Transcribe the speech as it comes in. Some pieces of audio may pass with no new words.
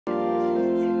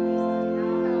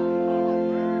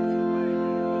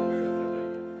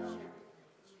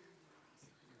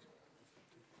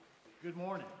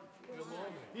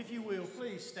If you will,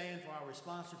 please stand for our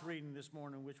responsive reading this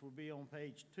morning, which will be on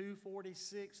page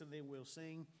 246, and then we'll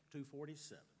sing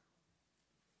 247.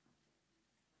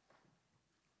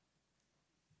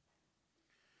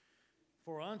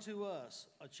 For unto us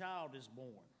a child is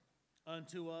born,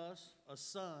 unto us a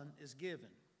son is given,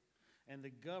 and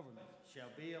the government shall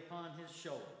be upon his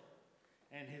shoulder,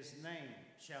 and his name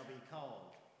shall be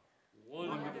called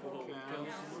Wonderful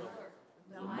Counselor,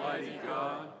 the Mighty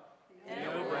God, the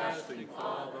Everlasting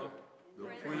Father, the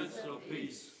Prince of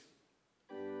Peace.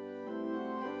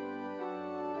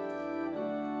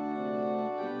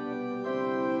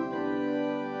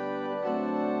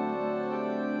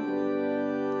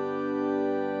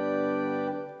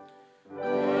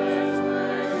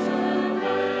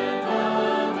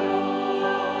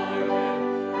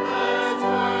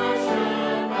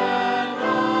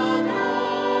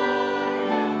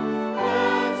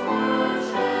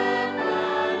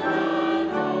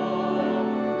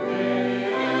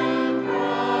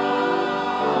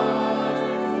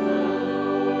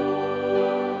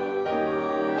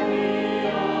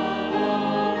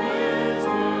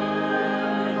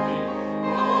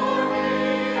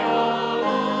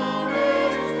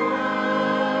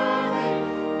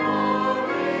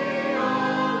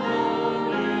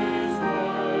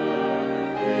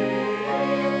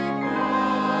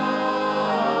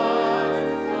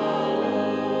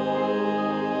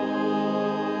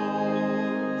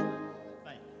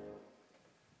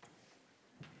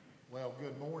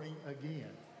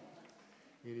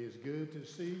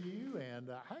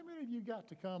 Got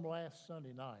to come last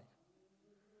Sunday night.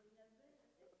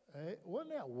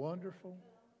 Wasn't that wonderful?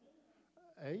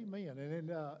 Amen. And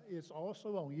then it's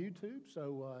also on YouTube,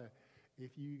 so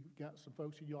if you got some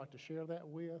folks you'd like to share that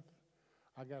with,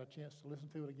 I got a chance to listen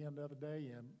to it again the other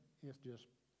day, and it's just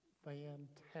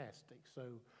fantastic. So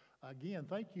again,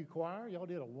 thank you, choir. Y'all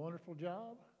did a wonderful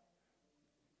job.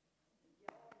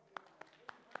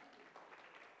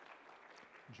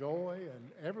 Joy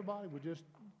and everybody was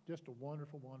just a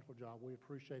wonderful, wonderful job. We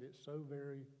appreciate it so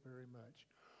very, very much.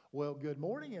 Well, good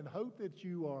morning, and hope that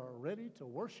you are ready to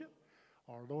worship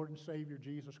our Lord and Savior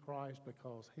Jesus Christ,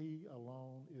 because He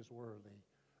alone is worthy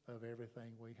of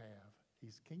everything we have.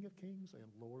 He's King of Kings and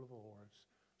Lord of Lords,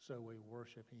 so we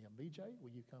worship Him. BJ,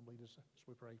 will you come lead us as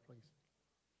we pray, please?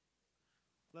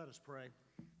 Let us pray.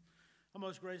 Our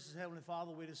most gracious Heavenly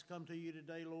Father, we just come to you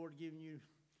today, Lord, giving you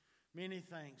many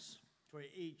thanks for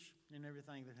each and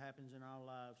everything that happens in our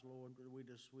lives, Lord. We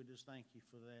just thank you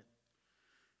for that.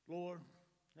 Lord,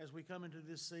 as we come into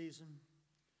this season,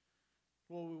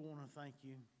 Lord, we want to thank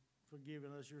you for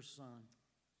giving us your Son,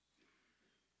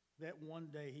 that one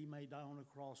day He may die on the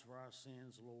cross for our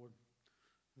sins, Lord.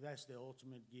 That's the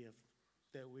ultimate gift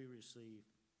that we receive.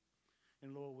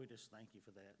 And Lord, we just thank you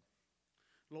for that.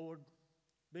 Lord,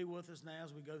 be with us now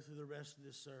as we go through the rest of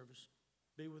this service.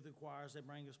 Be with the choirs that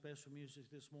bring us special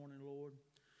music this morning, Lord.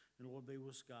 And Lord, be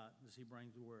with Scott as he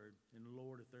brings the word. And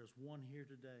Lord, if there's one here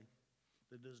today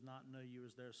that does not know you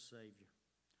as their Savior,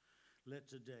 let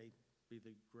today be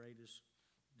the greatest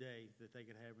day that they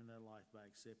could have in their life by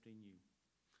accepting you.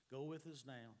 Go with us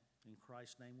now. In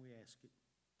Christ's name we ask it.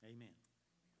 Amen.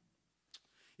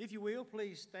 If you will,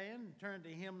 please stand and turn to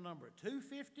hymn number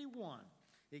 251.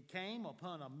 It came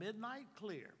upon a midnight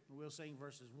clear. We'll sing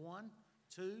verses 1,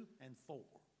 2, and 4.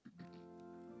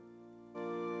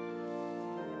 Thank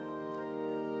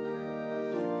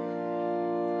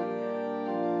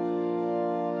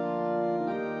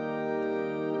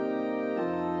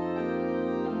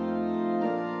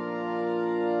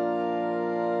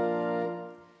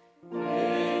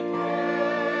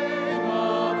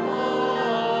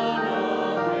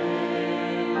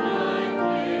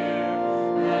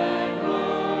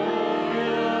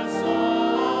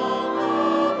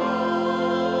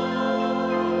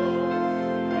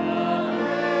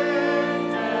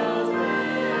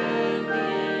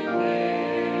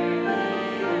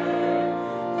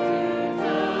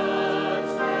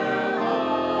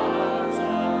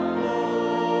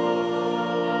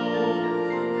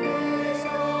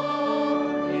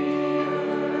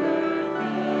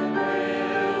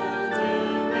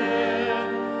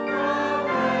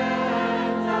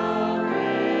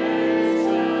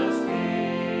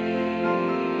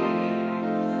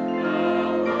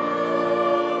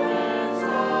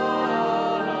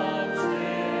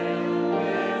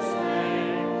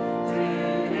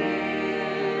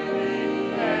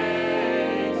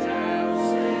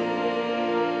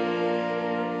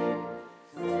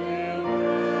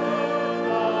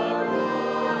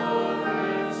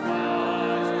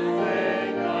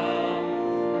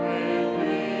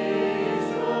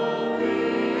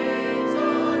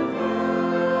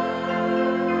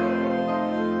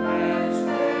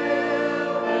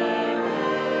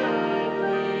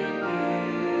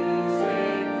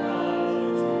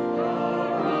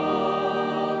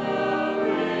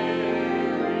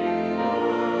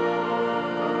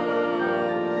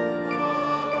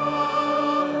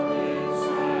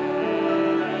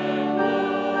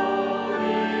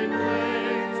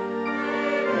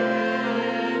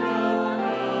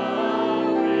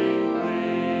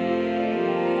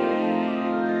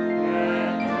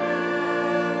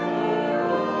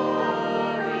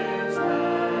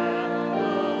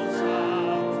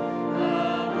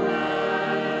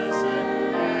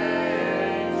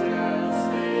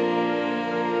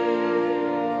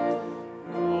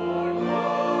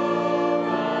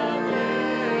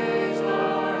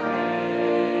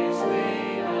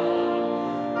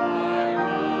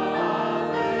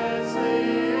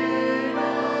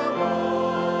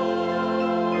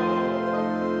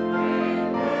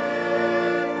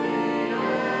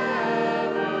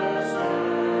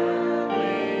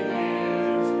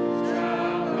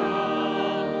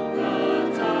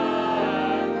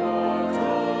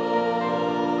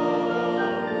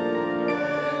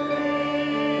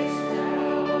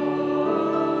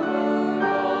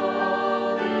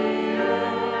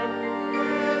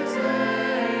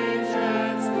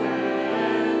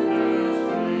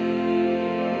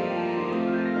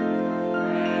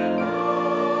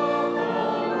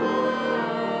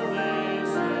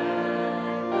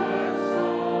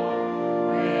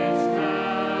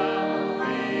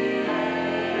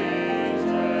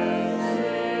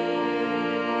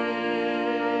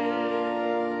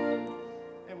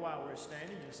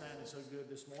good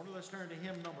this morning. Let's turn to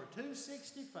hymn number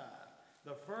 265,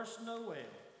 The First Noel.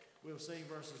 We'll sing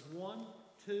verses 1,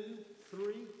 2,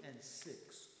 3, and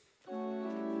 6.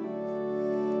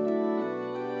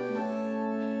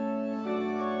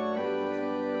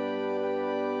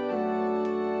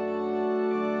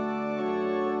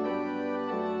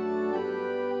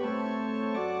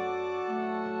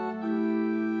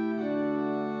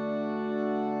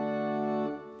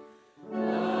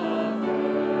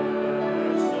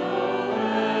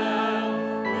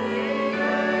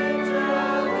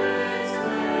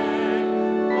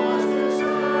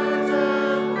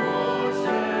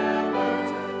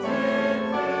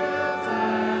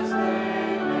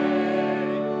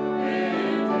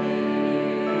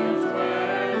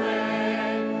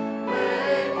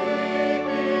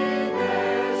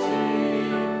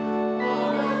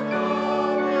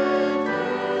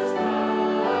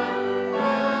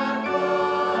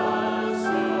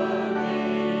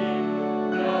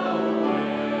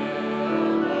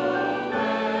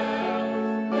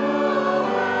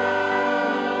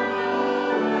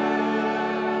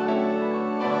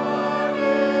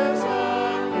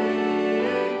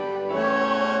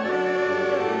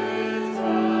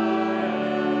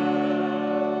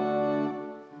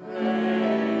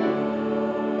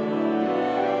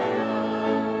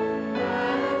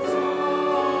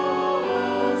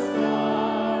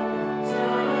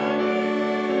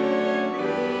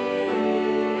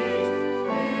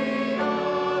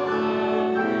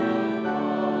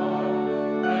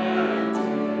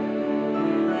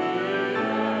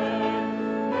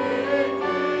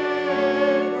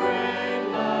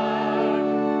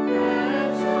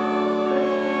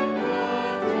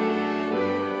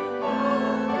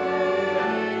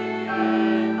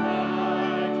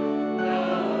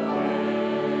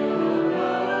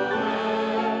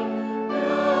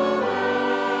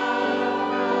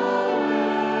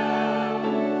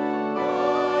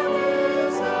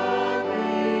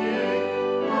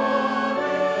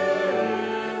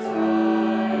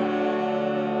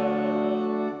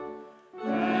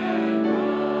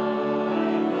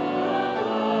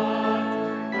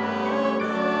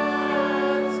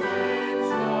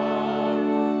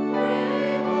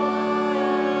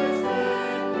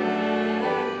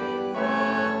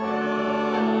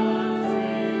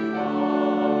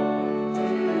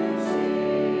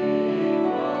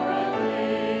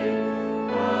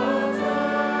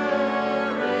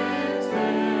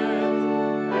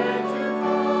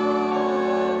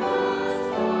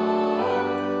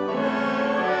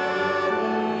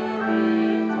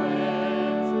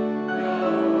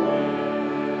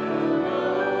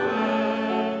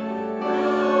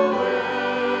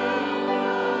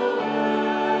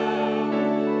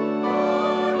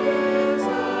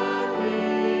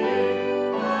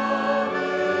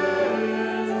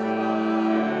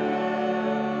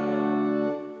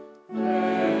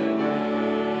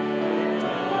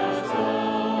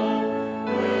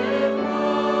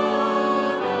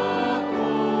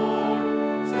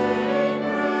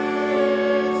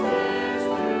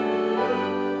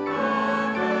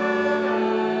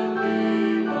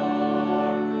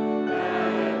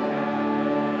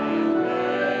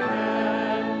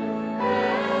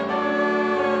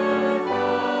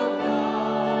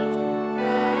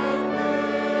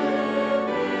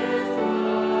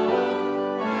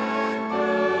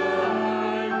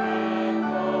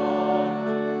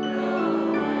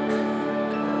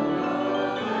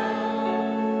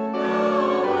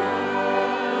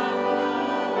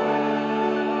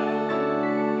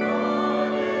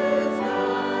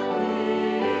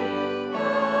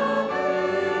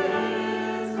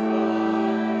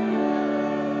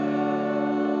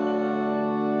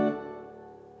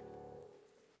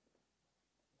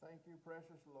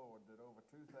 Precious Lord, that over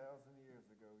 2,000 years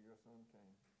ago your Son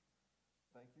came.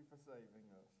 Thank you for saving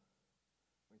us.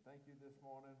 We thank you this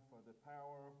morning for the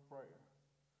power of prayer.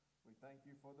 We thank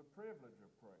you for the privilege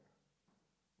of prayer.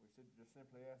 We should just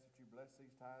simply ask that you bless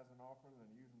these tithes and offerings and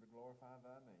use them to glorify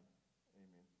thy name.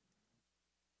 Amen.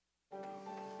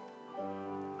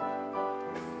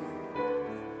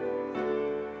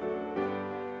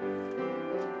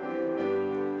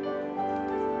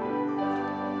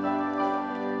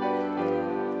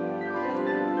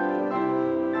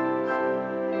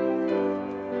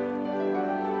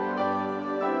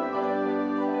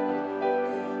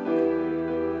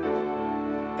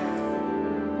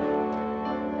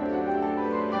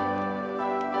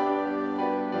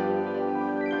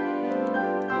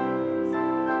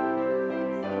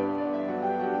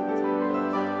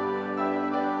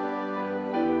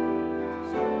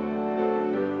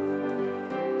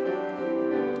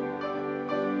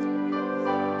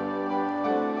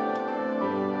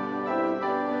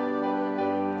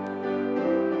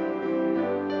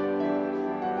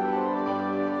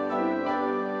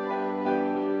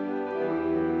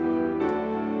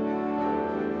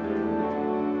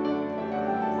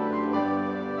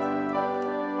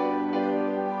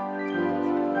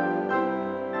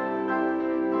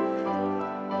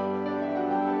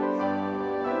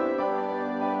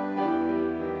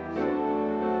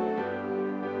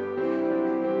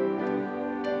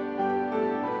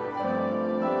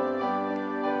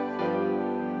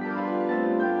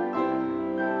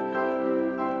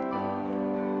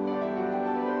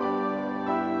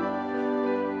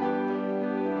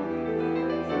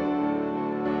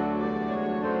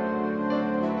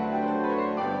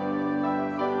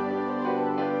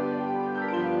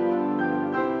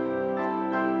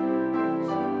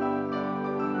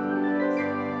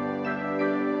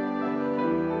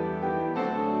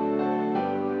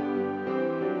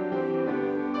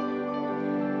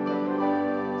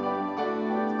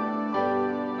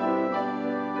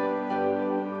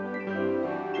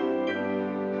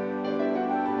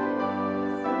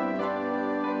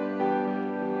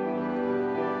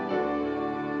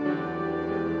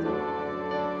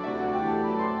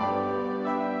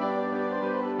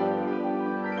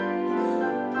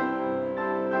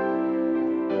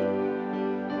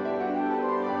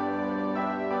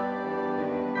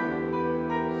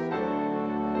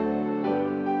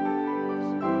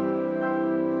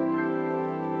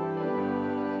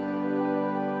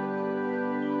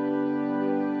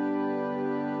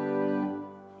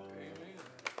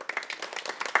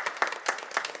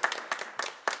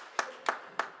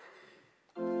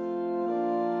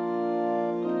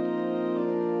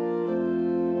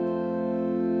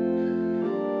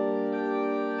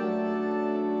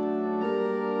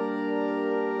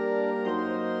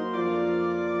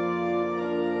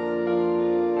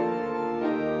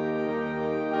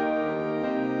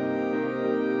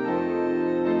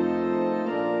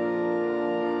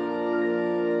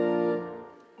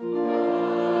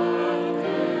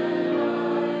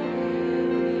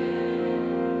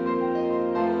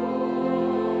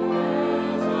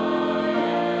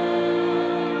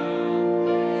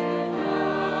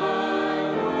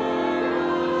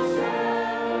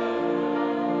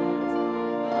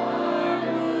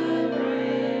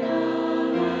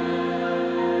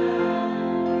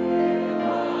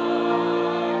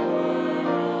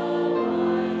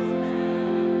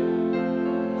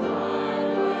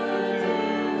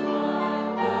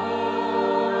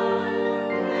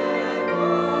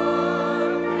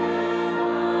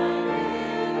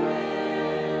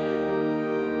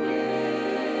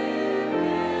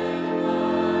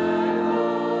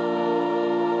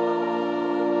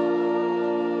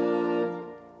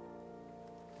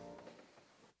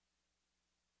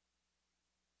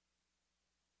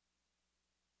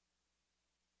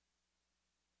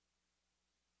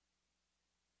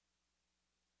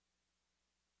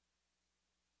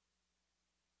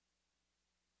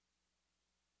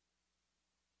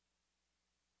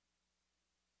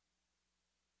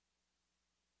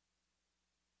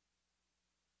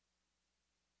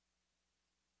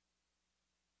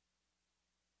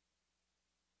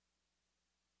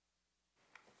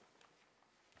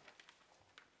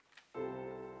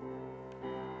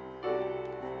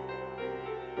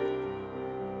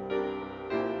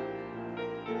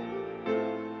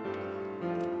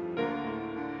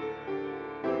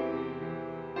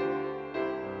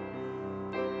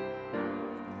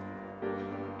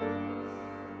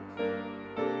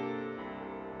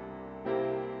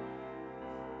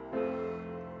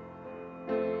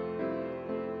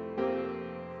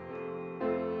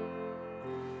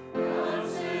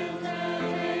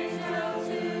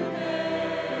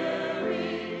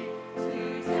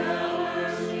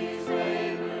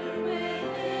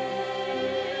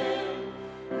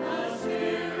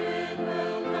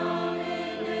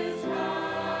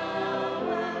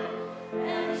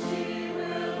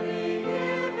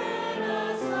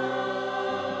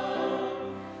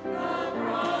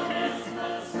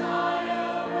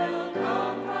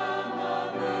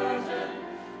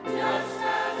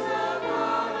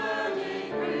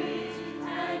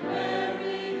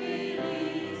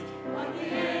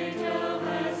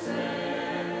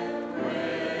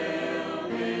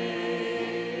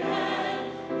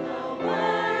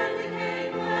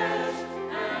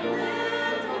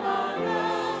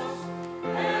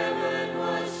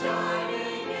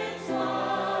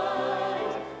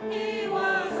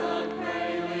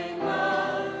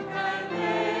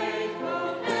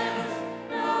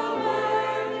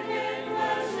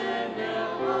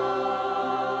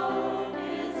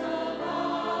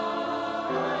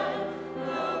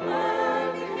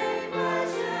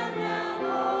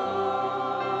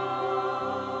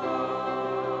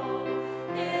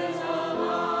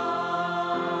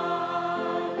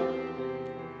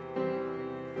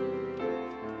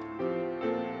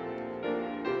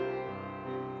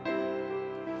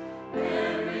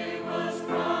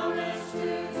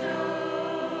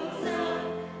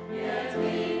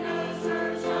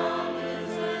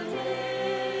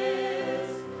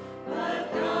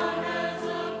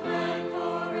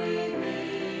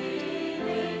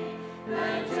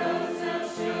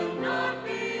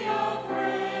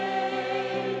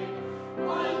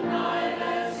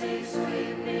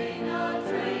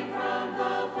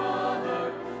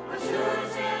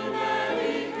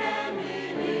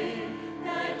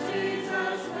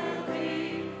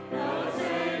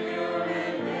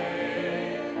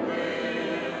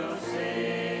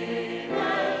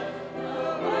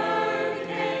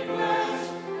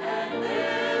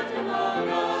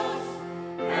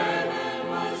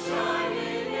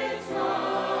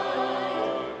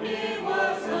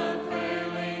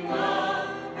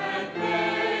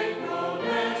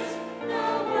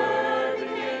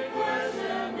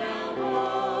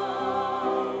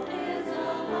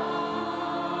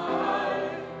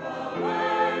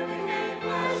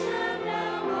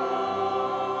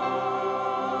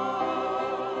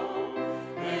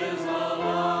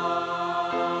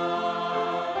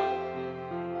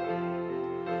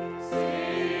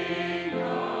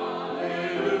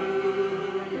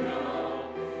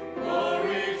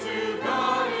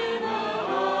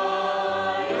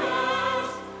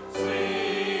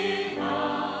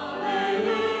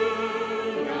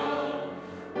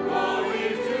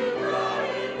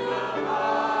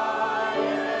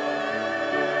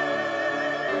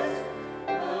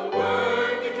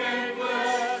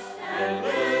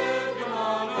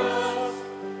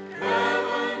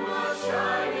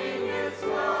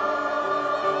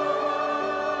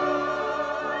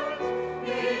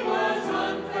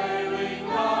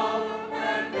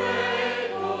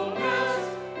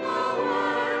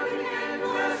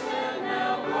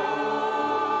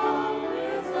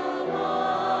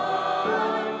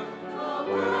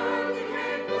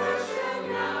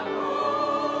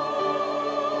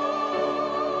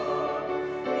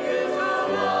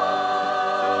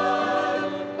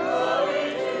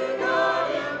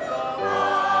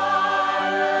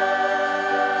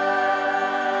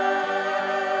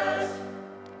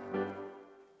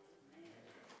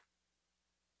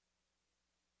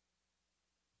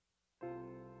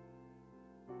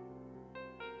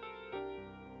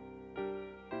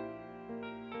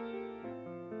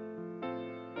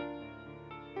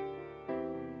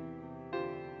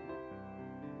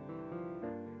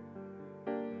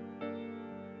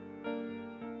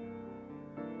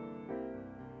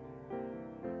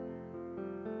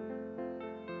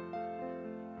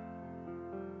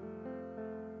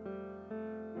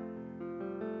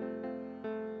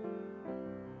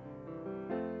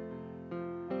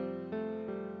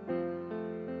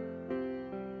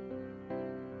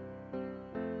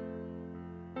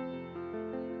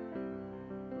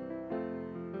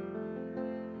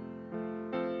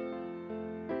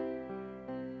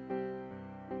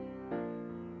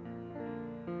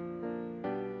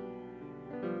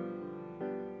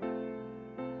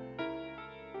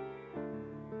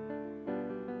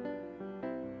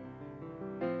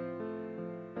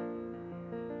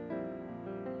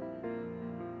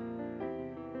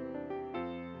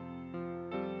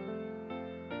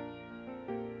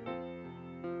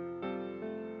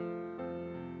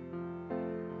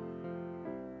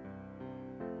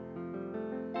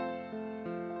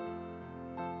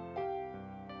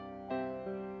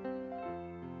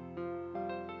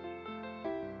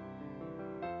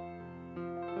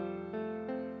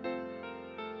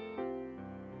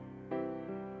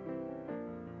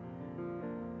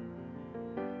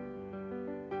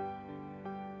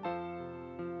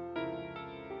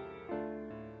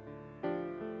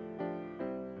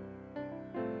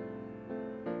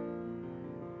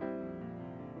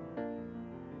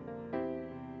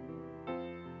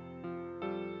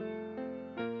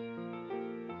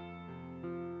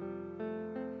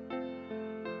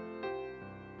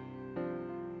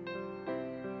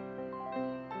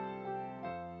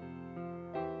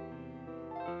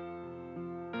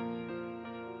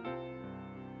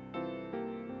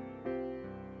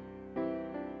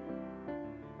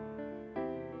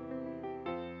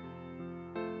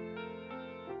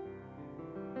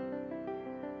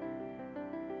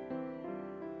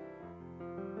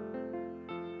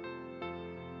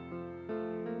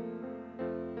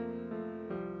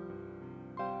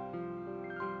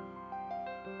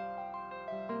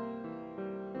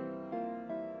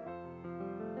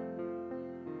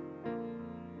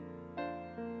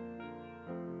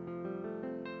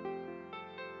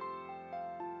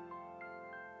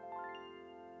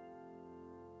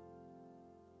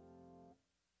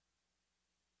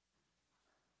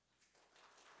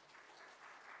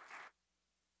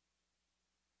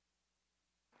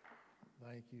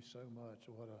 Thank you so much.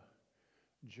 What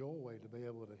a joy to be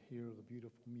able to hear the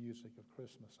beautiful music of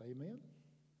Christmas. Amen?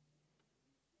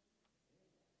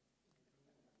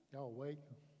 Y'all awake?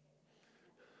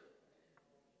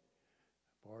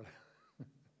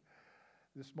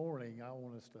 This morning, I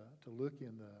want us to look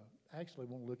actually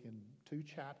want to look in two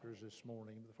chapters this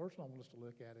morning. The first one I want us to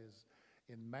look at is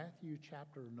in Matthew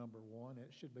chapter number 1.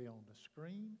 It should be on the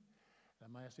screen.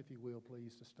 I'm asked, if you will,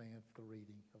 please, to stand for the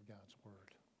reading of God's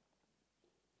Word.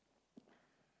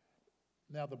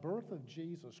 Now, the birth of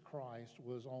Jesus Christ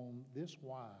was on this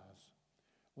wise,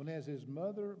 when as his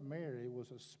mother Mary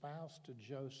was espoused to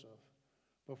Joseph,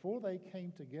 before they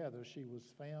came together, she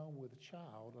was found with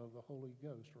child of the Holy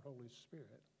Ghost, or Holy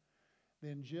Spirit.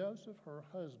 Then Joseph, her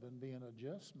husband, being a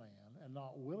just man, and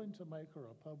not willing to make her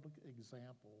a public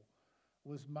example,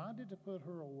 was minded to put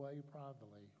her away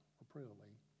privately or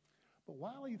privily. But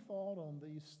while he thought on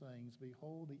these things,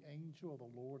 behold, the angel of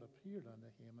the Lord appeared unto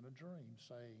him in a dream,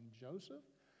 saying, Joseph,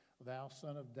 thou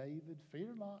son of David,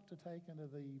 fear not to take unto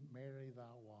thee Mary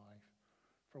thy wife,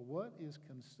 for what is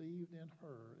conceived in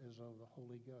her is of the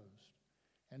Holy Ghost.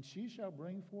 And she shall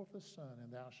bring forth a son,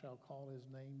 and thou shalt call his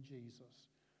name Jesus,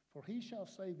 for he shall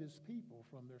save his people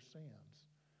from their sins.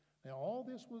 Now all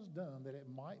this was done that it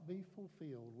might be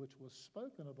fulfilled, which was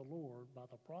spoken of the Lord by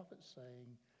the prophet,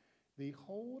 saying,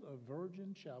 Behold, a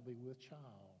virgin shall be with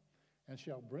child, and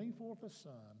shall bring forth a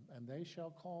son, and they shall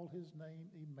call his name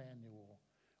Emmanuel,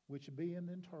 which being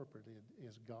interpreted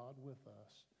is God with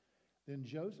us. Then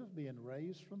Joseph, being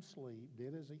raised from sleep,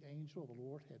 did as the angel of the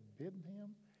Lord had bidden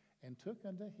him, and took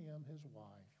unto him his wife,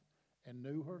 and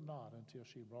knew her not until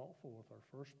she brought forth her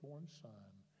firstborn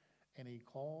son, and he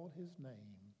called his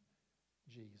name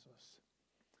Jesus.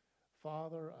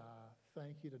 Father, I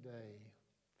thank you today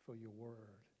for your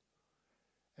word.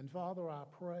 And Father, I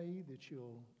pray that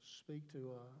you'll speak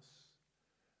to us.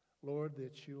 Lord,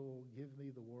 that you'll give me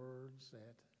the words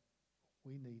that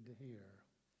we need to hear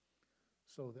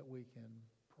so that we can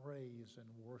praise and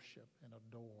worship and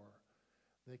adore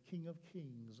the King of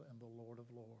Kings and the Lord of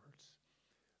Lords.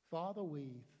 Father,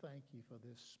 we thank you for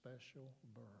this special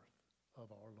birth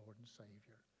of our Lord and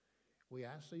Savior. We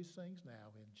ask these things now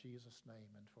in Jesus'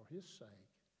 name and for his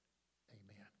sake.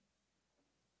 Amen.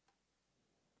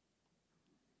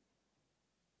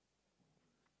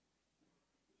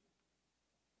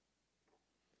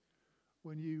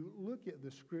 When you look at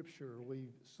the scripture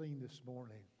we've seen this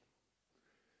morning,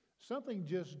 something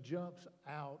just jumps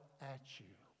out at you.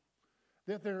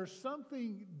 That there's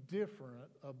something different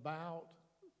about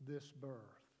this birth.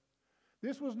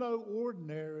 This was no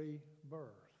ordinary birth.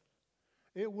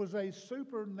 It was a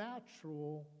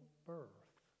supernatural birth.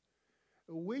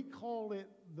 We call it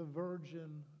the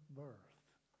virgin birth.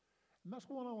 And that's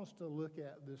what I want us to look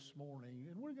at this morning.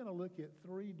 And we're going to look at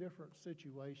three different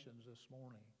situations this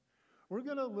morning. We're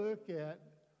going to look at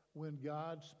when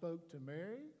God spoke to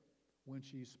Mary, when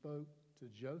she spoke to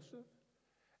Joseph,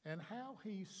 and how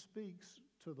he speaks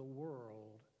to the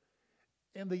world,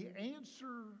 and the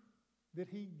answer that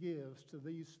he gives to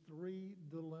these three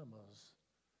dilemmas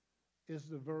is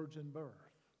the virgin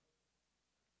birth.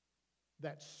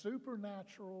 That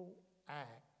supernatural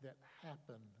act that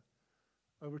happened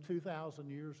over 2,000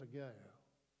 years ago.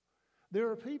 There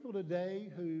are people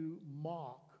today who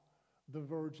mock the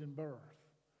virgin birth,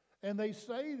 and they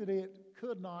say that it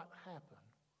could not happen.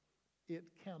 It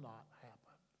cannot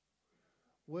happen.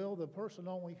 Well, the person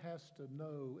only has to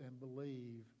know and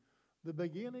believe the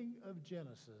beginning of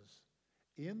Genesis.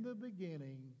 In the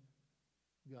beginning,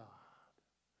 God.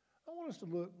 I want us to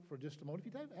look for just a moment.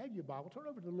 If you have your Bible, turn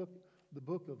over to look the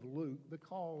book of Luke,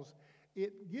 because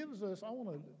it gives us,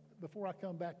 before I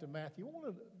come back to Matthew, I want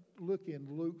to look in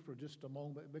Luke for just a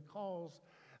moment, because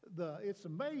it's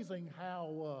amazing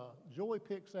how Joy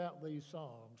picks out these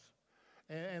songs,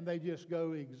 and they just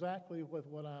go exactly with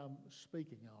what I'm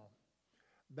speaking on.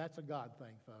 That's a God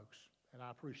thing, folks, and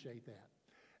I appreciate that.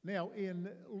 Now, in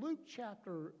Luke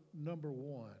chapter number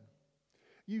 1,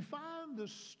 you find the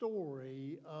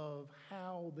story of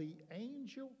how the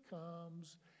angel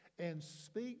comes and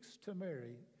speaks to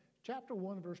Mary. Chapter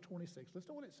 1, verse 26. Listen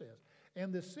to what it says.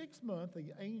 And the 6th month,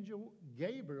 the angel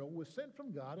Gabriel was sent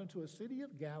from God into a city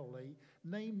of Galilee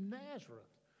named Nazareth,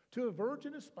 to a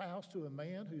virgin espoused to a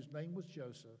man whose name was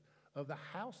Joseph, of the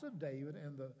house of David,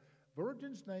 and the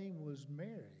virgin's name was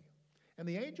Mary. And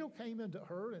the angel came into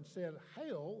her and said,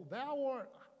 Hail, thou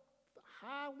art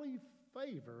highly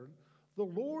favored. The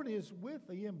Lord is with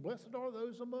thee, and blessed are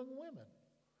those among women.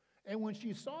 And when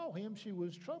she saw him, she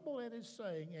was troubled at his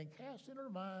saying, and cast in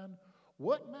her mind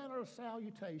what manner of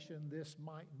salutation this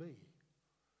might be.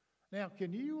 Now,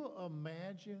 can you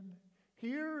imagine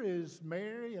here is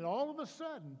Mary, and all of a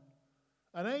sudden,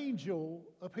 an angel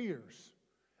appears.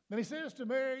 And he says to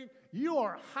Mary, you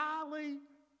are highly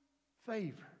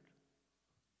favored.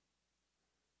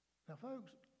 Now,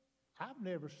 folks, I've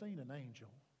never seen an angel,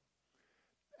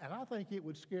 and I think it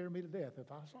would scare me to death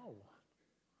if I saw one.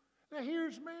 Now,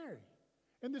 here's Mary,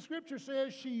 and the scripture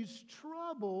says she's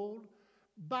troubled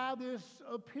by this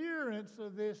appearance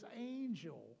of this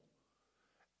angel.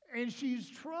 And she's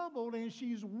troubled, and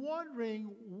she's wondering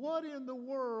what in the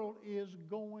world is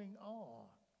going on.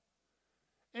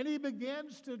 And he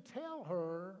begins to tell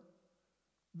her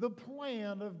the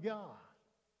plan of God.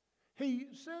 He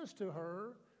says to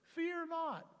her, fear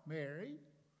not, Mary,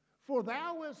 for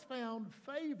thou hast found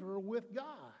favor with God.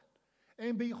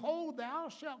 And behold, thou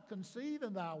shalt conceive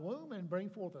in thy womb and bring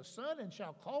forth a son, and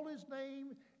shalt call his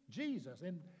name Jesus.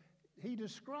 And he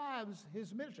describes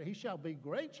his ministry. He shall be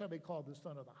great, shall be called the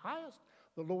Son of the Highest.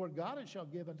 The Lord God and shall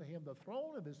give unto him the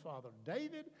throne of his father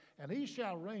David, and he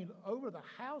shall reign over the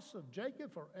house of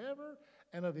Jacob forever,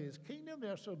 and of his kingdom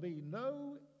there shall be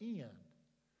no end.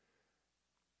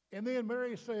 And then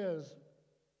Mary says,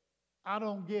 I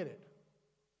don't get it.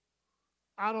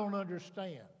 I don't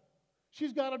understand.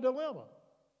 She's got a dilemma.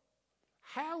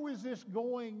 How is this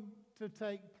going to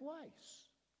take place?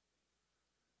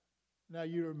 Now,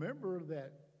 you remember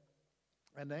that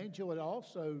an angel had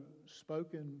also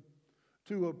spoken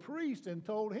to a priest and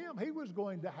told him he was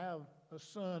going to have a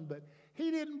son, but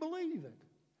he didn't believe it.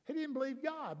 He didn't believe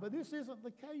God, but this isn't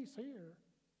the case here.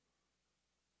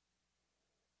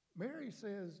 Mary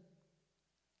says,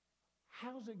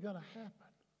 how's it going to happen?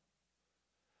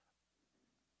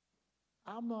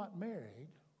 I'm not married.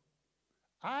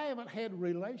 I haven't had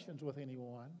relations with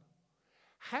anyone.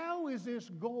 How is this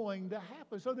going to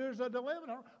happen? So there's a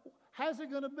dilemma. How's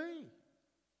it going to be?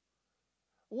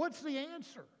 What's the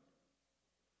answer?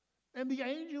 And the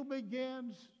angel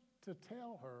begins to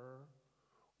tell her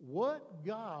what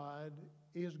God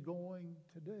is going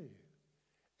to do.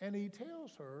 And he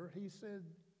tells her, he said,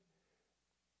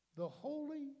 the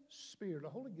Holy Spirit, the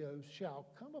Holy Ghost shall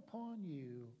come upon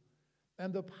you,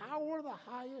 and the power of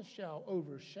the highest shall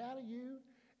overshadow you,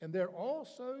 and there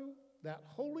also that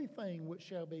holy thing which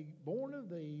shall be born of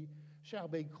thee shall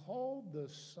be called the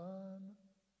Son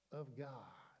of God.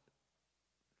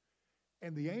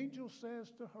 And the angel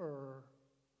says to her,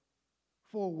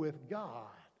 for with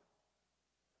God,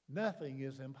 nothing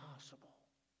is impossible.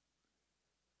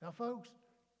 Now, folks,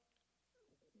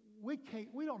 we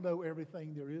don't know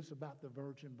everything there is about the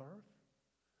virgin birth.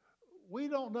 We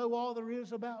don't know all there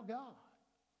is about God.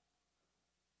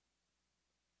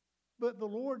 But the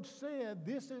Lord said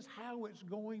this is how it's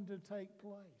going to take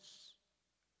place.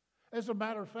 As a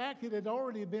matter of fact, it had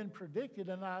already been predicted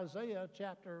in Isaiah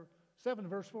chapter 7,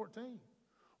 verse 14.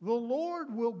 The Lord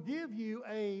will give you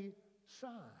a sign.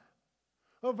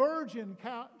 A virgin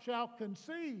shall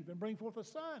conceive and bring forth a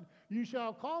son. You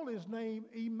shall call his name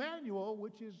Emmanuel,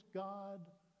 which is God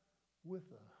with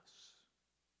us.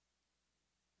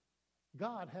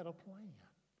 God had a plan.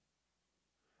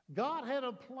 God had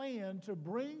a plan to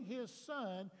bring his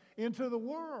son into the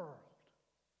world.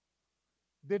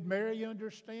 Did Mary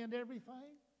understand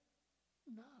everything?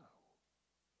 No.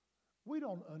 We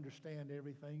don't understand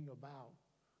everything about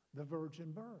the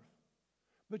virgin birth.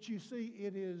 But you see,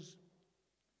 it is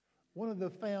one of the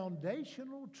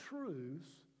foundational truths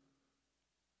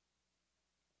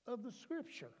of the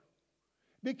Scripture.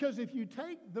 Because if you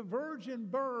take the virgin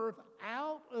birth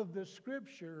out of the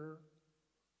Scripture,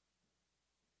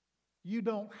 you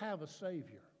don't have a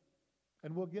Savior.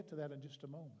 And we'll get to that in just a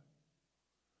moment.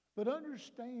 But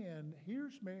understand,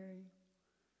 here's Mary.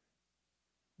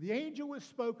 The angel has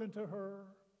spoken to her.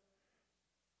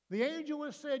 The angel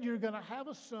has said, you're going to have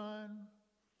a son,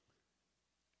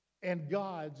 and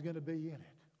God's going to be in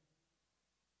it.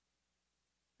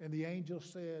 And the angel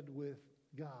said, with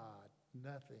God,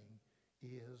 nothing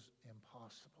is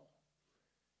impossible.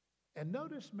 And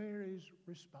notice Mary's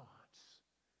response.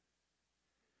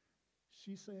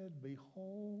 She said,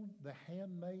 behold, the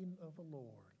handmaiden of the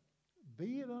Lord.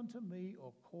 Be it unto me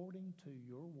according to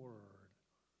your word.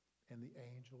 And the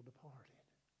angel departed.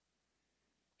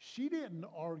 She didn't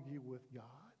argue with God.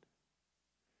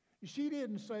 She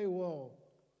didn't say, well,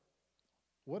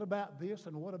 what about this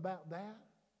and what about that?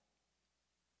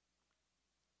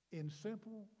 In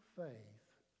simple faith,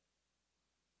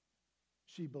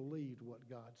 she believed what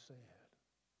God said.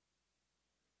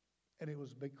 And it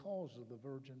was because of the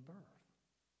virgin birth.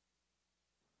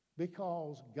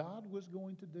 Because God was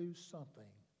going to do something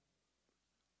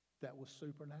that was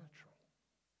supernatural.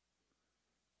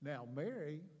 Now,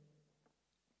 Mary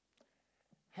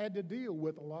had to deal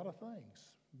with a lot of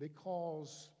things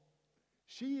because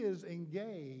She is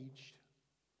engaged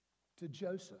to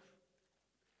Joseph.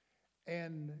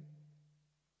 And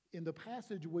in the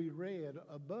passage we read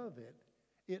above it,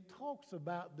 it talks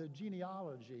about the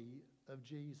genealogy of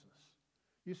Jesus.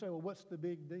 You say, well, what's the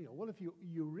big deal? Well, if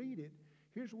you read it,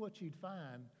 here's what you'd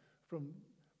find from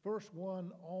verse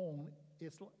 1 on.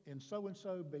 It's, and so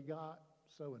begot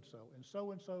so-and-so,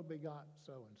 and so begot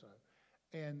so-and-so.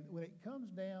 And when it comes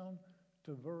down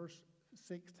to verse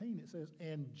 16, it says,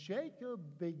 and Jacob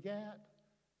begat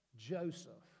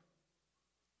Joseph.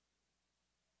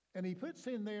 And he puts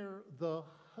in there the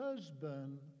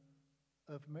husband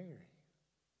of Mary.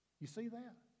 You see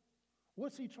that?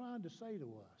 What's he trying to say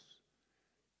to us?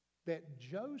 That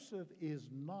Joseph is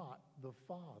not the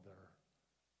father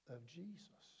of Jesus.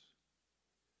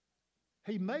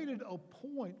 He made it a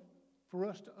point for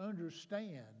us to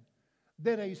understand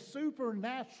that a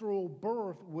supernatural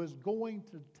birth was going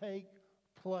to take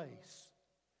place.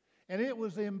 And it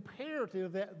was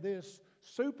imperative that this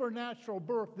supernatural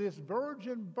birth, this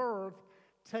virgin birth,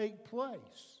 take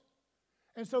place.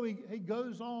 And so he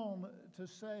goes on to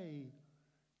say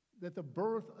that the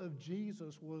birth of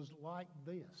Jesus was like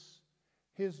this.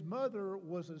 His mother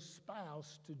was a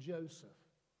spouse to Joseph.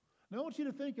 Now I want you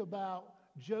to think about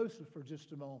Joseph for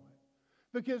just a moment.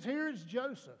 Because here is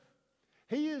Joseph.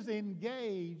 He is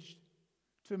engaged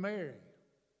to Mary.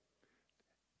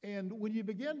 And when you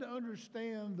begin to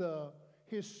understand the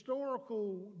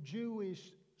historical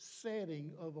Jewish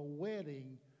setting of a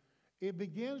wedding, it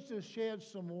begins to shed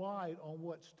some light on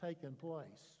what's taken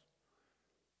place.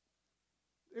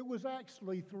 It was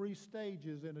actually 3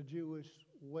 stages in a Jewish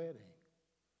wedding.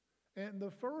 And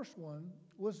the first one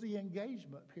was the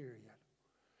engagement period.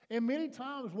 And many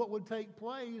times what would take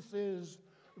place is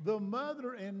the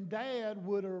mother and dad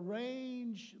would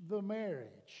arrange the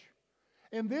marriage.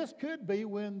 And this could be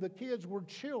when the kids were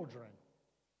children.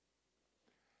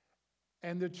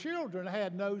 And the children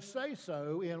had no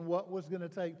say-so in what was going to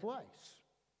take place.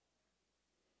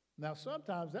 Now,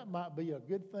 sometimes that might be a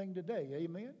good thing today,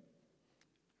 amen?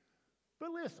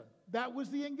 But listen, that was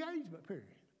the engagement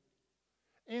period.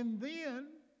 And then,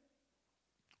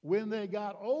 when they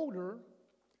got older,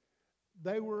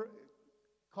 they were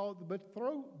called the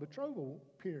betrothal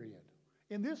period.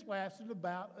 And this lasted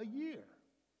about a year.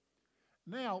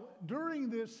 Now, during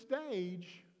this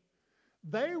stage,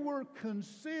 they were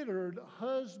considered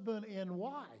husband and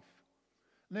wife.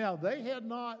 Now, they had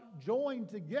not joined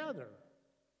together,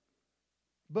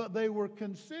 but they were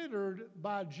considered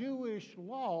by Jewish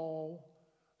law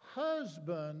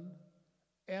husband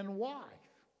and wife.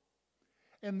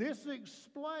 And this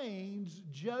explains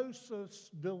Joseph's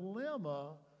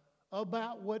dilemma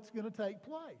about what's going to take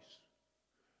place.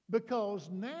 Because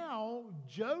now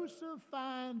Joseph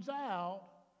finds out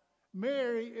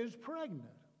Mary is pregnant.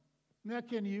 Now,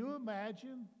 can you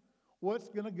imagine what's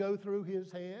going to go through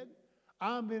his head?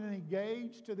 I've been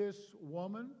engaged to this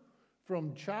woman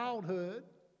from childhood,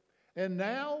 and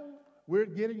now we're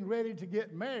getting ready to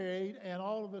get married, and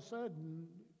all of a sudden,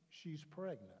 she's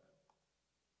pregnant.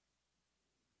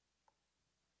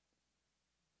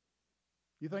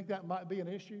 You think that might be an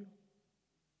issue?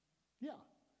 Yeah,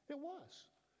 it was.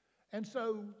 And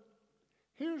so,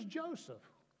 here's Joseph.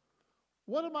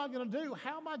 What am I going to do?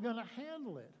 How am I going to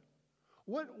handle it?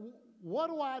 What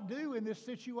do I do in this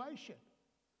situation?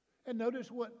 And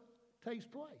notice what takes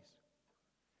place.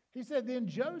 He said, then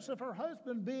Joseph, her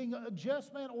husband, being a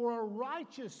just man or a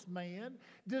righteous man,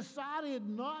 decided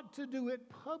not to do it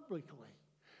publicly.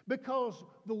 Because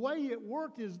the way it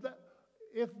worked is that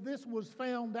if this was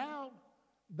found out,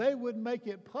 they would make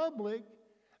it public,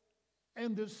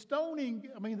 and the stoning,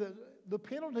 the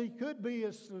penalty could be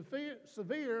as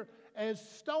severe as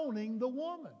stoning the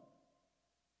woman.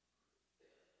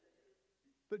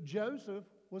 But Joseph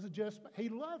was a just man. He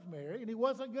loved Mary, and he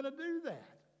wasn't going to do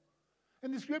that.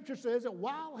 And the scripture says that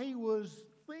while he was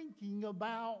thinking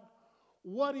about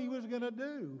what he was going to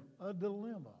do, a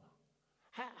dilemma.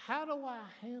 How do I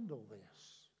handle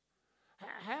this?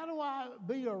 How do I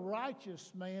be a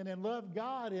righteous man and love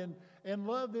God and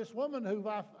love this woman who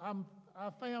I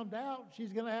found out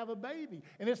she's going to have a baby,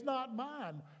 and it's not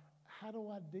mine? How do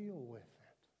I deal with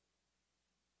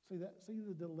it? See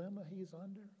the dilemma he's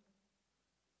under?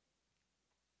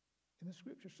 And the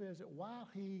scripture says that while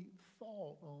he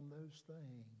thought on those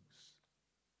things,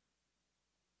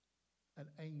 an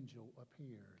angel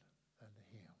appeared unto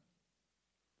him.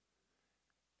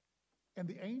 And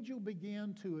the angel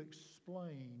began to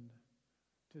explain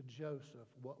to Joseph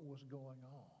what was going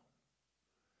on.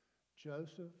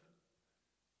 Joseph,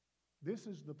 this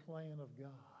is the plan of God.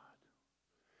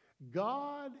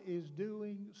 God is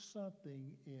doing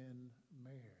something in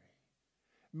Mary.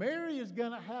 Mary is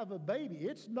going to have a baby.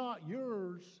 It's not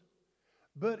yours,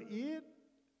 but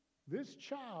this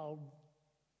child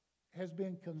has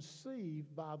been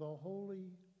conceived by the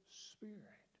Holy Spirit.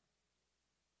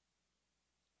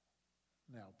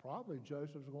 Now, probably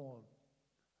Joseph's going,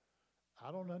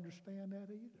 I don't understand that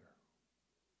either.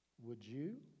 Would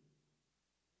you?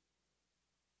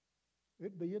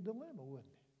 It'd be a dilemma, wouldn't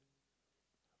it?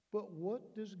 But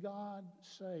what does God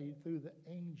say through the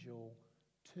angel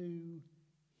to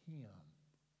him?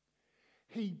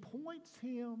 He points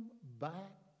him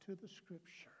back to the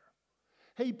Scripture.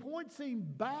 He points him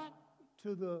back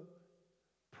to the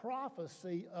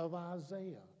prophecy of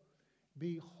Isaiah.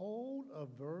 Behold, a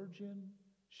virgin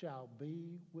shall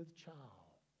be with child,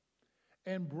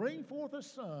 and bring forth a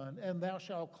son, and thou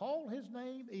shalt call his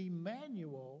name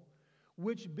Emmanuel,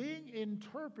 which being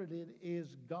interpreted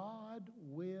is God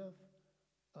with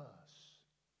us.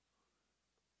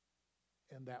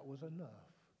 And that was enough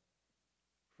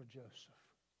for Joseph,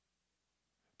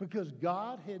 because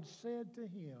God had said to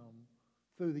him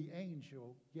through the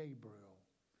angel Gabriel,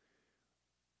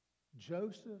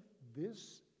 Joseph,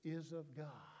 this is of God.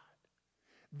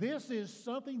 This is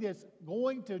something that's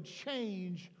going to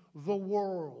change the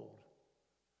world,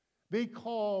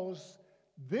 because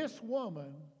this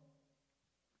woman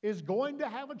is going to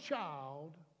have a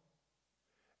child.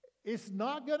 It's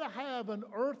not going to have an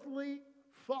earthly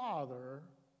father.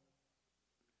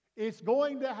 It's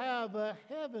going to have a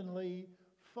heavenly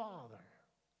Father.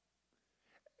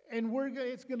 And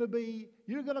it's going to be,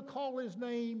 you're going to call his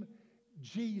name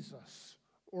Jesus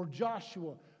or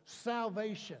Joshua,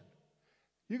 salvation.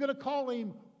 You're going to call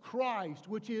him Christ,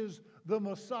 which is the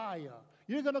Messiah.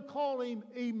 You're going to call him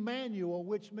Emmanuel,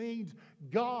 which means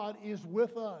God is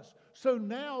with us. So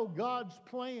now God's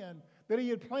plan that he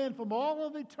had planned from all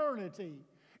of eternity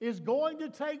is going to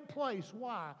take place.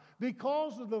 Why?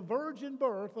 Because of the virgin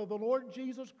birth of the Lord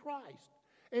Jesus Christ.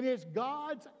 And it's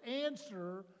God's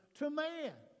answer to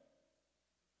man.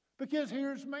 Because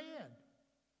here's man.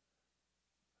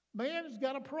 Man's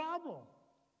got a problem.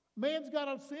 Man's got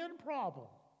a sin problem.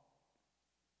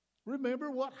 Remember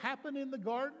what happened in the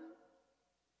garden?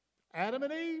 Adam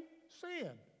and Eve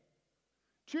sinned.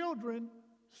 Children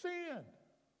sinned.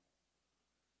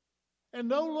 And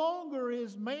no longer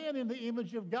is man in the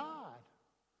image of God.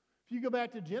 If you go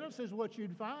back to Genesis, what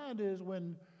you'd find is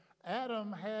when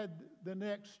Adam had the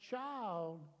next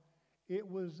child, it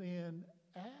was in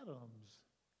Adam's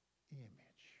image.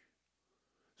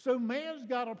 So man's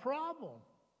got a problem.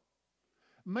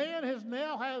 Man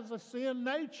now has a sin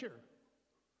nature.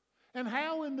 And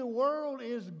how in the world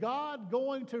is God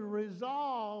going to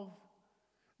resolve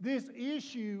this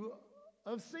issue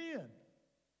of sin?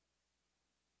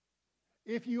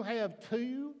 If you have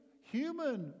two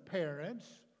human parents,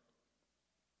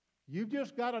 you've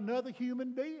just got another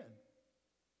human being.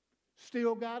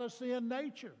 Still got a sin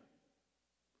nature.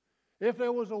 If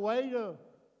there was a way to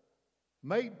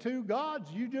make two gods,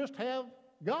 you just have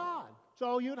God. That's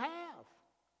all you'd have.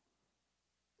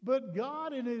 But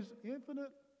God, in his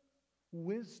infinite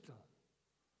wisdom,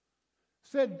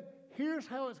 said, here's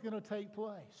how it's going to take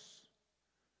place.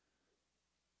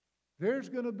 There's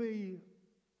going to be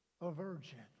a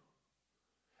virgin.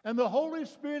 And the Holy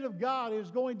Spirit of God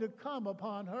is going to come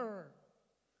upon her.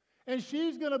 And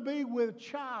she's going to be with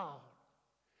child.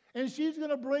 And she's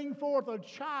going to bring forth a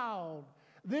child.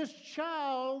 This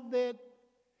child that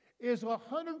is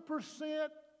 100%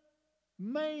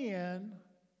 man,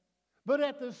 but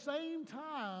at the same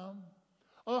time,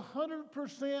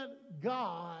 100%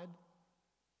 God,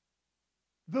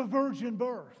 the virgin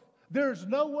birth. There's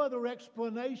no other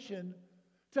explanation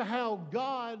to how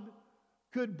God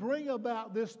could bring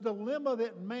about this dilemma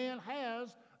that man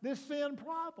has, this sin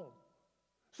problem.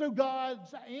 So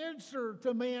God's answer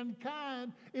to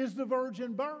mankind is the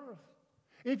virgin birth.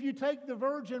 If you take the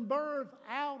virgin birth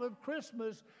out of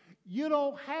Christmas, you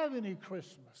don't have any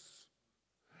Christmas.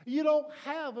 You don't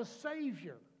have a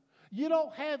Savior. You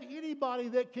don't have anybody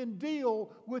that can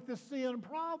deal with the sin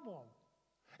problem.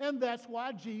 And that's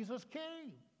why Jesus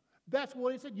came. That's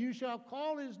what he said. You shall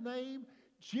call his name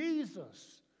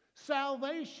Jesus.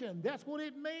 Salvation. That's what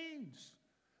it means.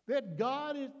 That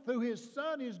God, through his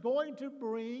Son, is going to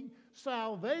bring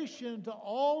salvation to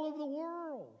all of the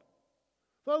world.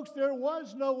 Folks, there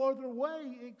was no other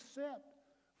way except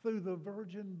through the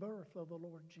virgin birth of the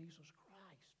Lord Jesus Christ.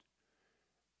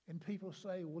 And people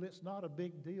say, well, it's not a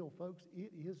big deal. Folks,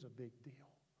 it is a big deal.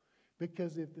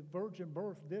 Because if the virgin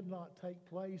birth did not take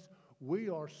place, we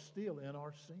are still in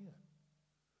our sin.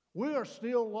 We are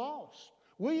still lost.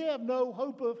 We have no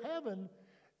hope of heaven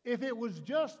if it was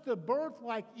just a birth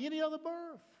like any other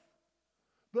birth.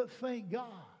 But thank God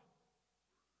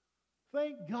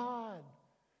Thank God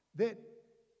that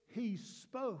He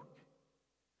spoke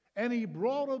and He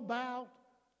brought about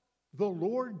the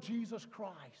Lord Jesus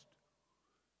Christ.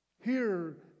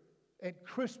 Here at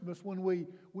Christmas, when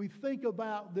we think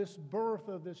about this birth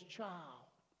of this child,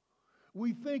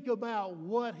 we think about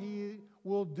what He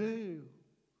will do.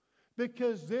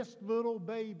 Because this little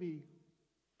baby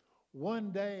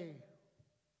one day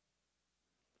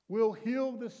will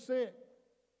heal the sick.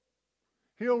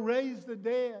 He'll raise the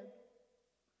dead.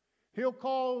 He'll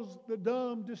cause the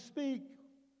dumb to speak.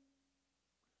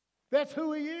 That's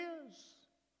who He is.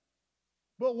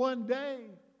 But one day,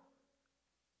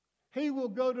 He will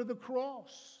go to the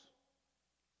cross.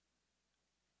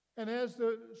 And as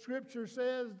the Scripture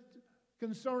says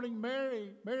concerning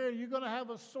Mary, Mary, you're going to have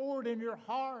a sword in your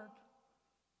heart.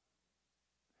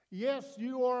 Yes,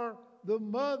 you are the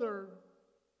mother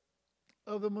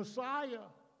of the Messiah,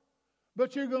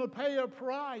 but you're going to pay a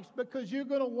price because you're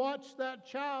going to watch that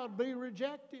child be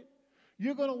rejected.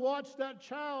 You're going to watch that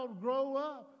child grow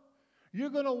up. You're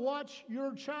going to watch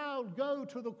your child go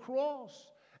to the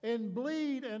cross and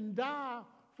bleed and die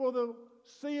for the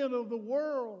sin of the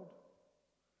world,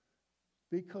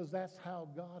 because that's how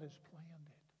God has planned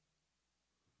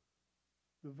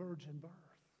it. The virgin birth.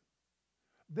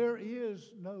 There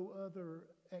is no other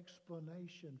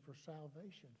explanation for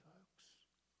salvation, folks.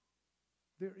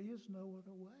 There is no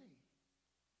other way.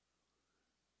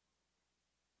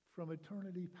 From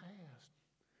eternity past,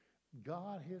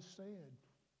 God has said,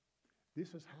 this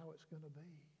is how it's going to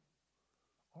be.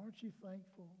 Aren't you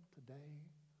thankful today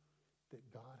that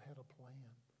God had a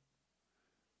plan?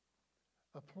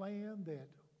 A plan that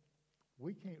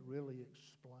we can't really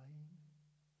explain.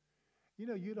 You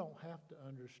know, you don't have to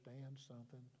understand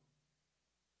something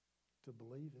to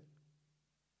believe it.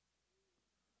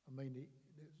 I mean,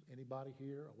 anybody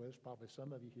here, well, there's probably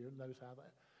some of you here, knows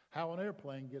how an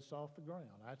airplane gets off the ground.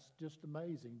 That's just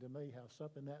amazing to me how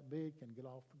something that big can get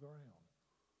off the ground.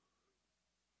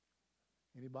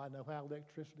 Anybody know how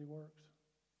electricity works?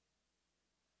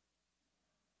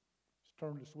 Just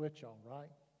turn the switch on, right?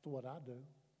 That's what I do.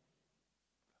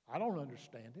 I don't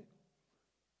understand it,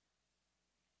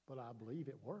 but I believe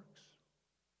it works.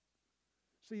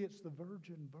 See, it's the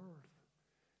virgin birth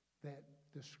that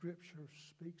the Scripture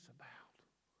speaks about,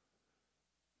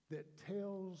 that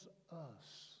tells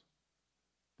us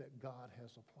that God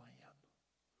has a plan,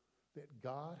 that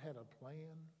God had a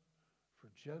plan for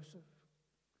Joseph.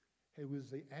 It was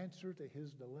the answer to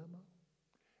his dilemma.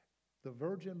 The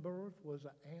virgin birth was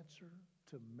an answer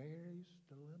to Mary's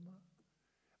dilemma.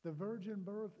 The virgin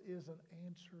birth is an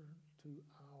answer to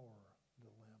our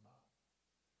dilemma,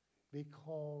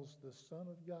 because the Son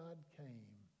of God came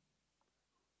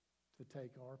to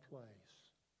take our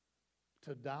place,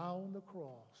 to die on the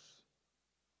cross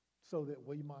so that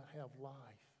we might have life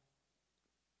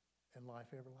and life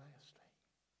everlasting.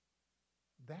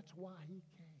 That's why He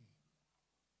came.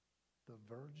 The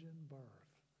virgin birth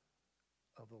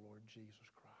of the Lord Jesus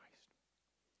Christ.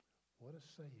 What a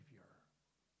Savior.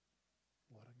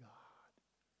 What a God.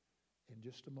 In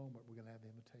just a moment, we're going to have the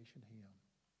invitation hymn.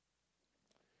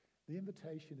 The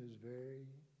invitation is very,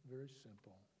 very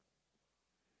simple.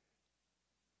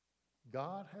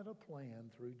 God had a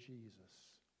plan through Jesus.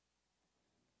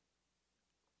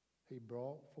 He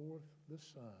brought forth the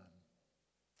Son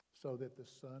so that the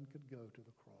Son could go to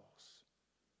the cross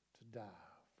to die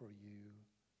for you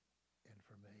and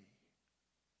for me.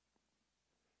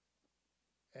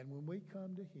 And when we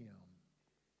come to Him,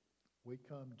 we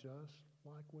come just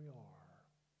like we are.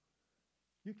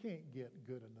 You can't get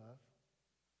good enough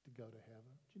to go to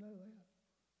heaven. Do you know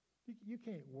that? You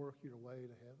can't work your way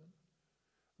to heaven.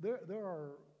 There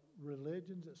are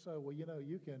religions that say, well, you know,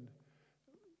 you can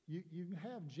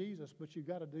have Jesus, but you've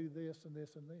got to do this and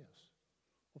this and this.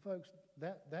 Well, folks,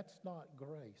 that's not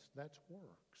grace. That's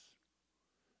works.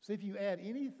 See, if you add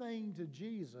anything to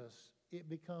Jesus, it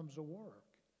becomes a work.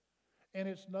 And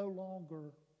it's no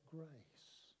longer grace.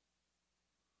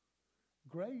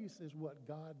 Grace is what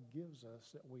God gives us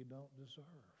that we don't deserve.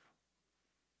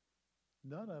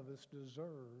 None of us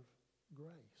deserve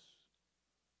grace.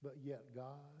 But yet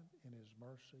God, in His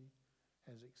mercy,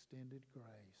 has extended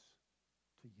grace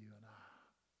to you and I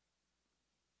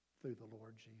through the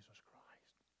Lord Jesus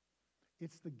Christ.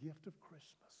 It's the gift of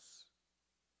Christmas.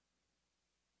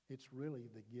 It's really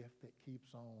the gift that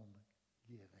keeps on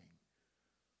giving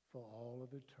for all of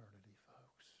eternity,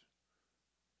 folks.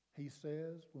 He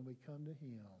says when we come to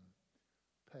Him,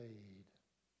 paid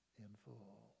in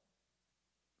full.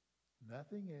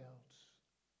 Nothing else.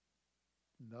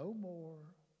 No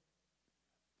more.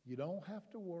 You don't have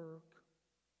to work.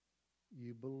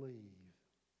 You believe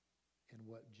in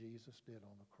what Jesus did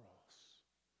on the cross.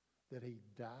 that he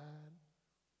died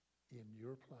in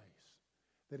your place,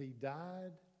 that he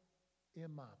died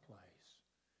in my place.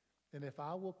 And if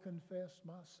I will confess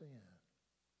my sin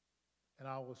and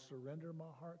I will surrender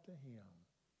my heart to him,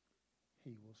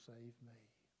 he will save me.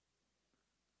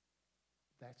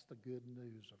 That's the good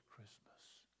news of Christmas.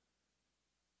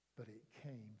 But it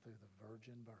came through the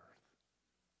virgin birth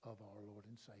of our Lord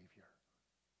and Savior,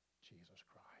 Jesus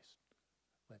Christ.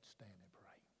 Let's stand and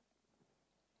pray.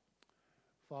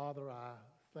 Father, I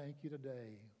thank you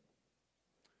today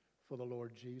for the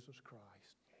Lord Jesus Christ.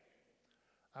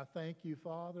 I thank you,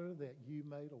 Father, that you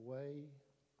made a way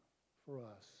for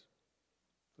us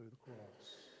through the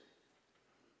cross.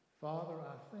 Father,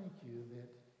 I thank you that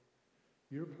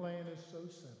your plan is so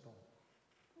simple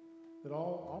that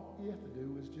all we have to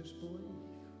do is just believe,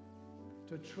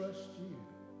 to trust you,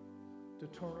 to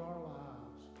turn our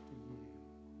lives to you.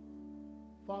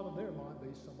 Father, there might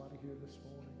be somebody here this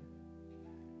morning,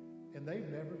 and they've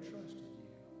never trusted you.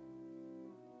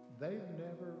 They've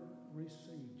never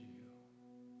received you.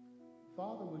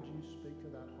 Father, would you speak to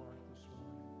that heart this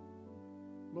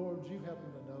morning? Lord, would you help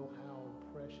them to know how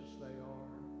precious they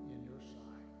are in your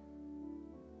sight?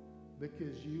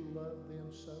 Because you love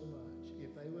them so much.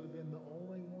 If they would have been the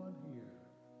only one here,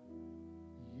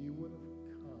 you would have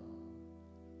come.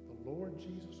 The Lord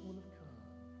Jesus would have come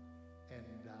and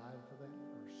died for that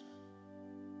person.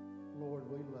 Lord,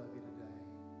 we love you today.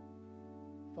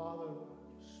 Father,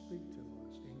 speak to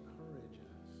us, encourage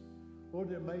us. Lord,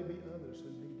 there may be others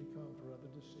who need to come for other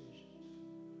decisions.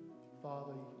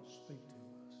 Father, speak to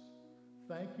us.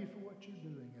 Thank you for what you're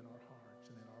doing in our hearts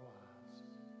and in our lives.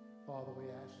 Father, we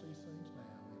ask these things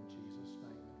now in Jesus'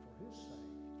 name and for his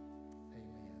sake.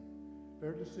 Amen. If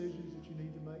there are decisions that you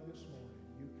need to make this morning,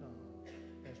 you come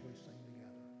as we sing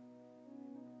together.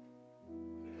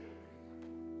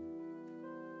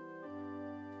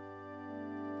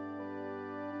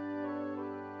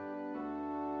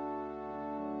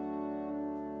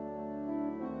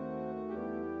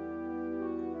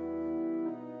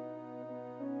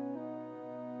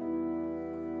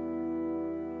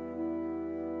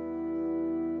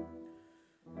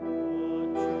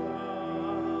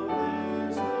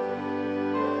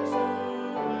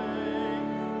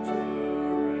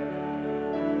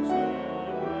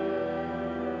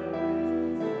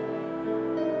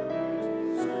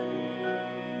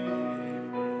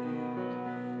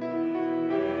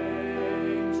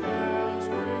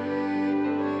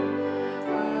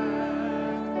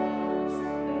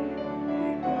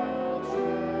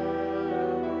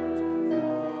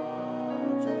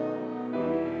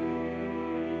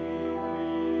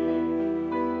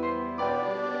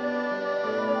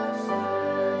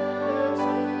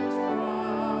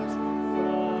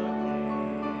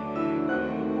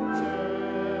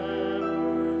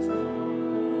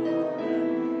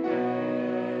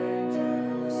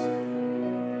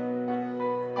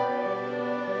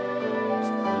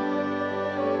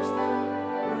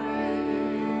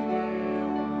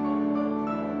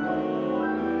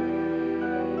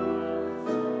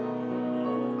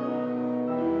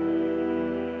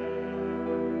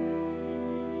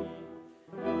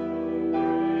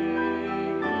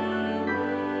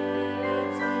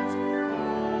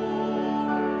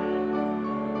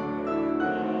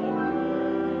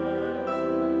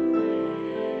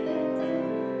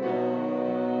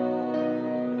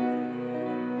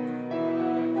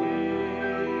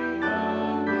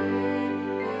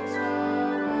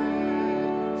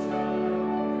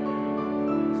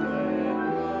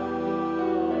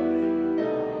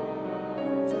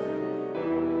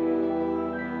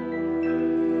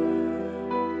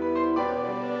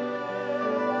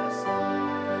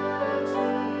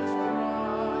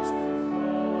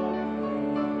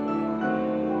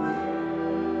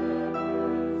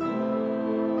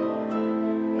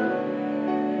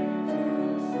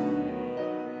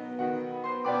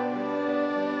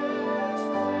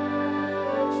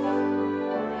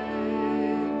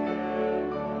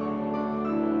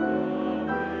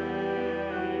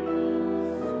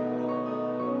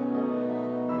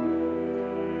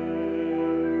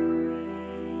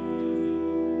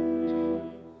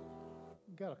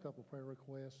 Got a couple prayer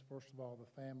requests. First of all,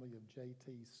 the family of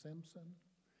J.T. Simpson.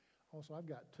 Also, I've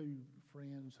got two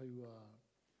friends who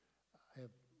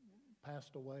have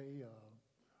passed away.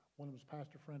 One of them was a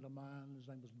pastor friend of mine. His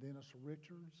name was Dennis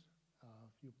Richards.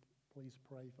 If you please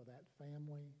pray for that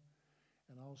family.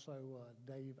 And also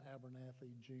Dave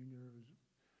Abernathy Jr.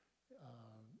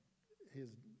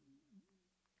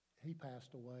 He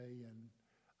passed away, and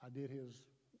I did his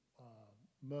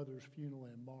mother's funeral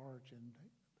in March, and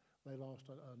they lost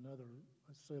another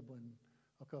sibling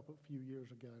a few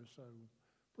years ago. So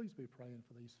Please be praying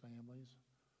for these families.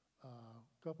 A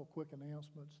couple quick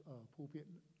announcements. Pulpit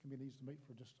committee needs to meet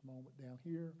for just a moment down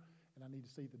here, and I need to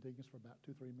see the deacons for about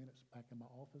 2-3 minutes back in my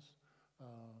office.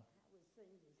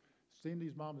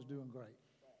 Cindy's mom is doing great.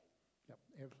 Yep,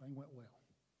 everything went well.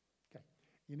 Okay.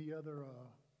 Any other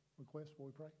requests before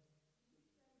we pray?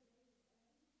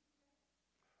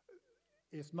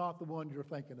 It's not the one you're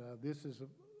thinking of. This is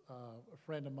a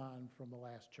friend of mine from the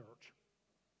last church.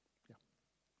 Yeah.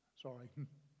 Sorry.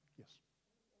 Yes.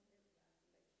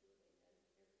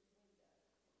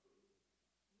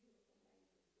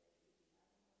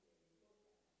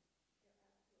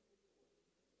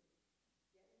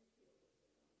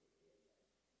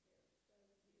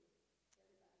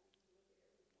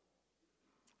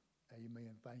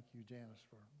 Amen. Thank you, Janice,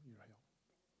 for your help.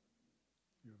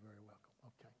 You're very welcome.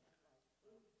 Okay.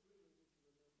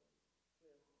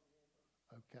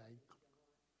 Okay.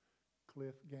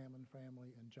 Cliff Gammon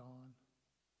family and John.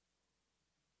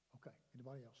 Okay.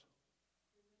 Anybody else?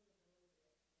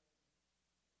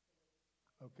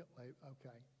 Okay.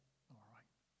 Okay. All right.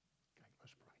 Okay.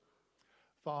 Let's pray.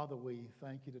 Father, we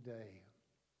thank you today,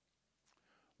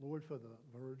 Lord, for the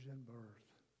virgin birth.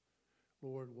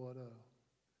 Lord, what a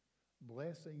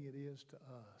blessing it is to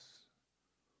us.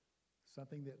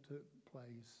 Something that took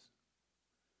place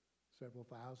several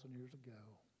thousand years ago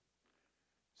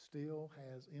still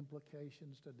has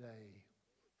implications today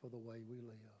for the way we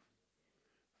live.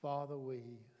 Father,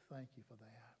 we thank you for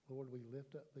that. Lord, we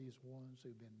lift up these ones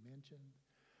who've been mentioned.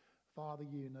 Father,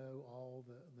 you know all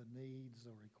the needs,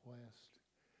 the requests.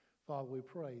 Father, we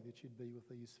pray that you'd be with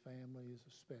these families,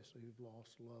 especially who've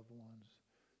lost loved ones,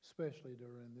 especially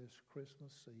during this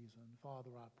Christmas season.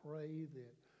 Father, I pray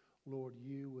that, Lord,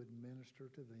 you would minister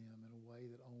to them in a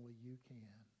way that only you can.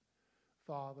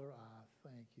 Father, I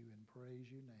thank you and praise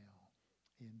you now.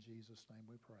 In Jesus' name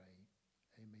we pray.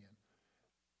 Amen.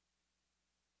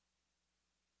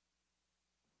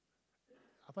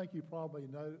 I think you probably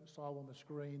saw on the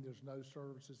screen there's no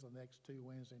services the next 2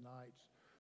 Wednesday nights.